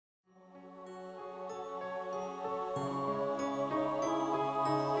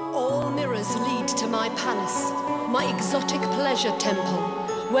corridors lead to my palace, my exotic pleasure temple,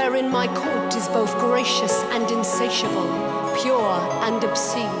 wherein my court is both gracious and insatiable, pure and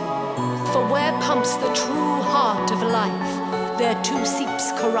obscene. For where pumps the true heart of life, there too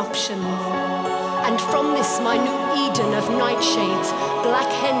seeps corruption. And from this my new Eden of nightshades, black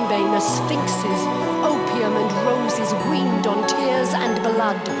henbane, sphinxes, opium and roses weaned on tears and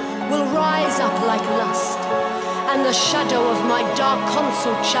blood, will rise up like lust. And the shadow of my dark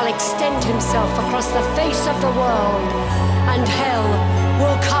consort shall extend himself across the face of the world, and hell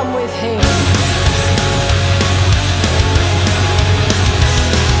will come with him.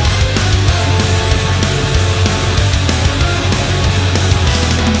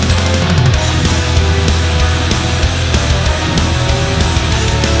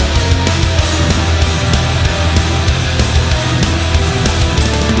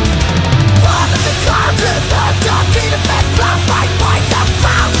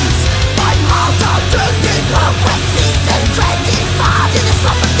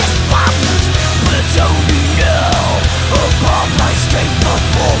 So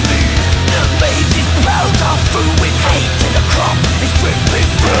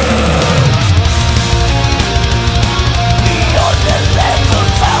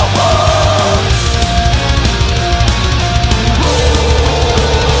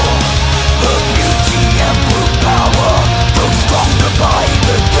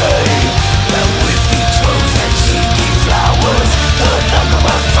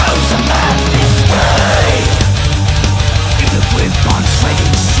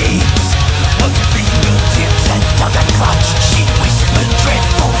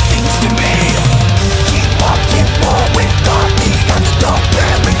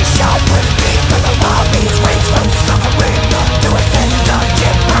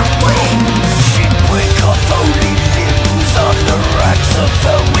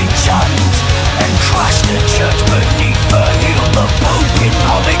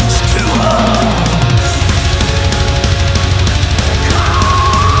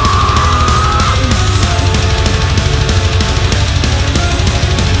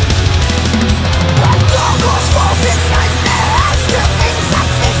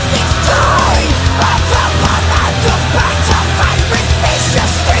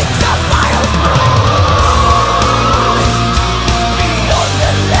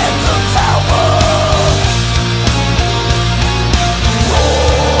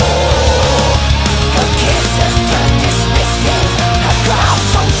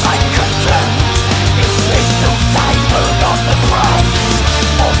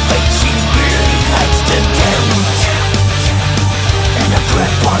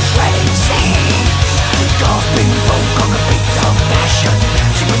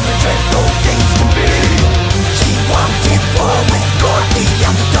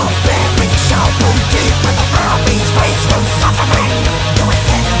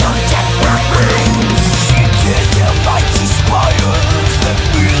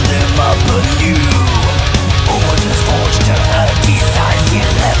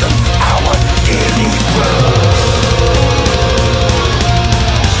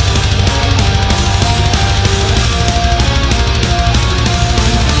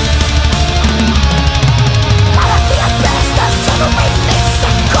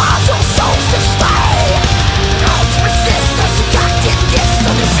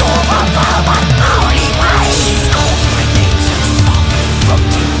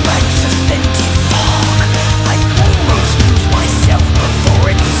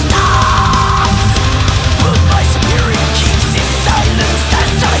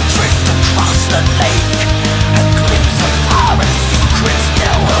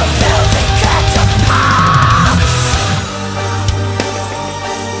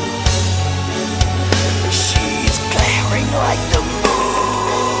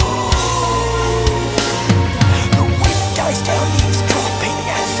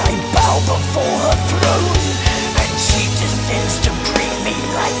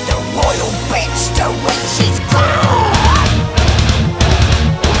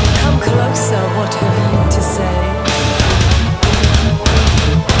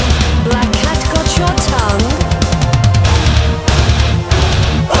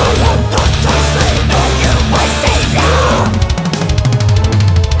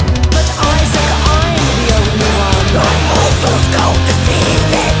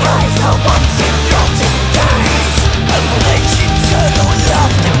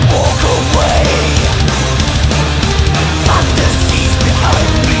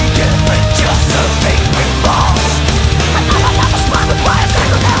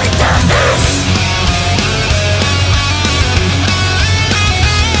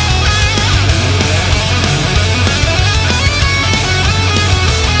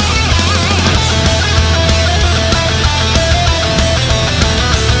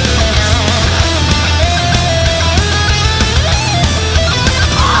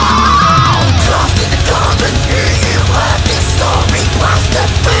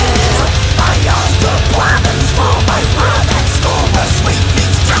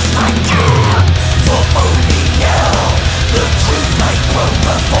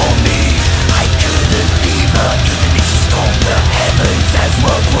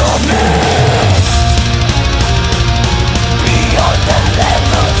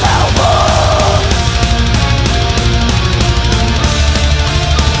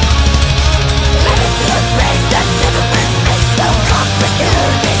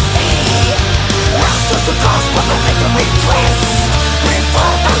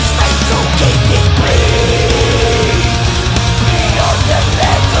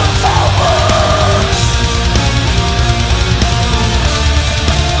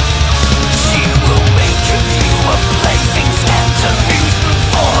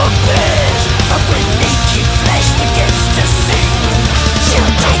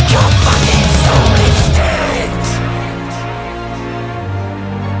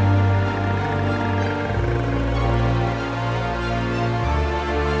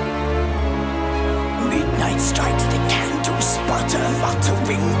strikes, the candles sputter,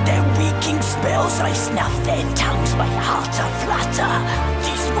 muttering their reeking spells. I snuff their tongues, my heart a flutter.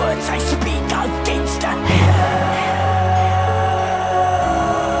 These words I speak are gates to hell.